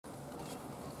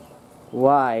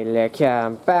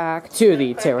Welcome back to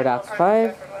the Pterodox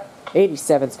 5.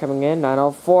 87's coming in,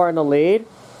 904 in the lead.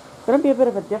 Gonna be a bit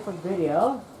of a different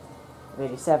video.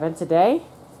 87 today.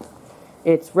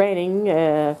 It's raining,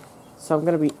 so I'm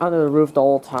gonna be under the roof the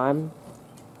whole time.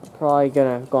 I'm probably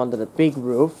gonna go under the big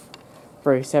roof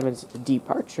for 87's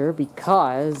departure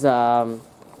because of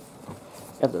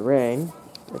the rain.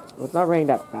 It's not raining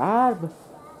that bad.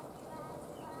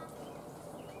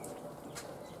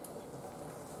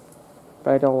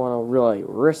 But I don't want to really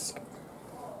risk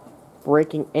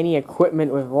breaking any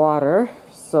equipment with water,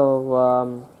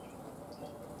 so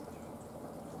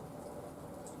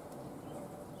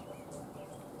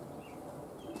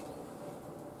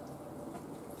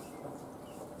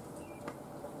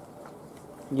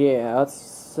yeah,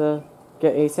 let's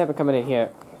get A7 coming in here.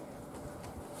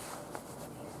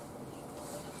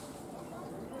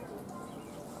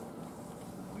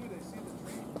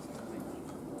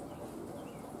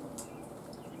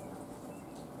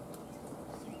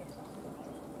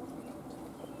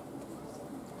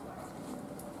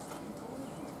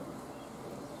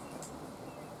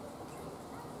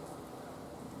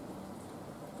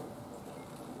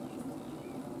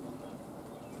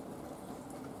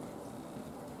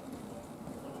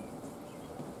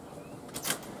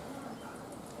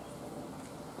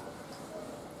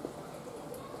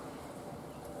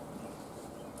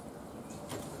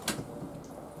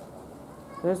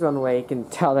 There's one way you can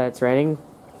tell that it's raining.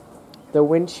 The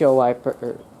windshield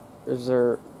wipers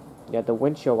are, the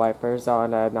windshield wipers on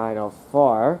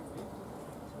 904.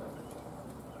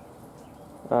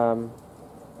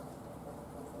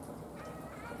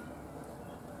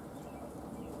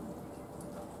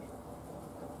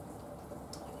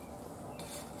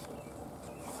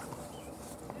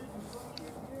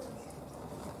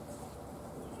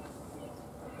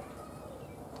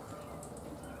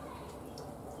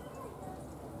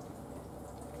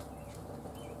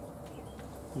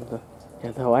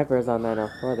 The wipers on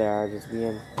 904 there are just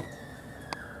being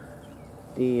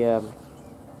the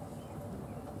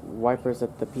wipers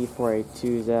that the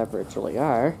P482s averagely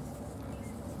are.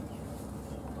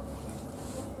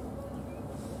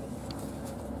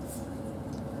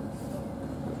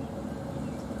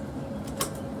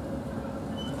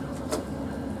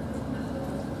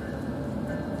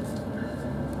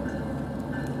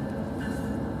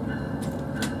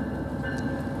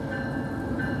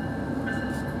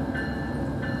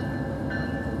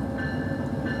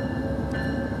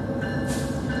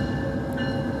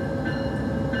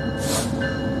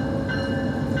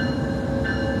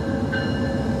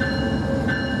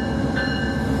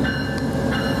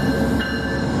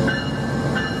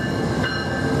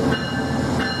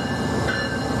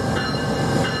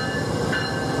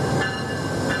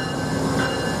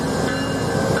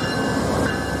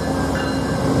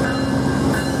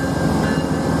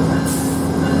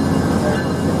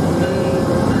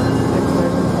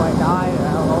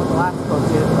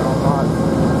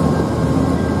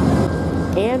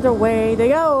 And away they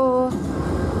go!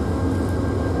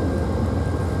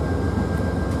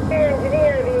 Here,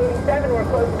 engineer, the 87, we're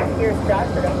close to here,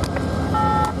 Stratford.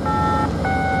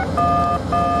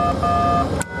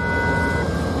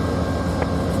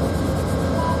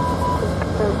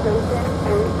 Station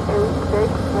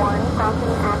 8861,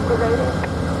 crossing activated.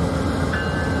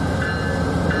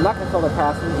 I'm not gonna fill the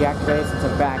crossing, deactivated since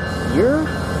I'm back here.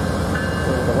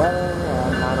 There's the weather,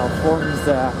 904's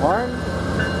horn.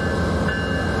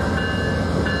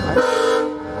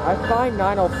 I find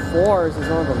 904s is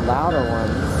one of the louder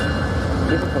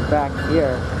ones, even from back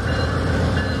here.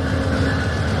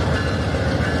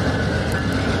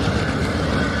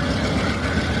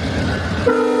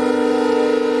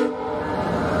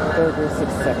 Burger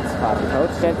 67's Coffee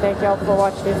Coach, and thank y'all for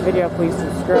watching this video. Please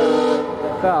subscribe, hit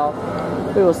the bell.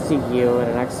 We will see you in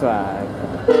the next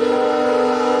one.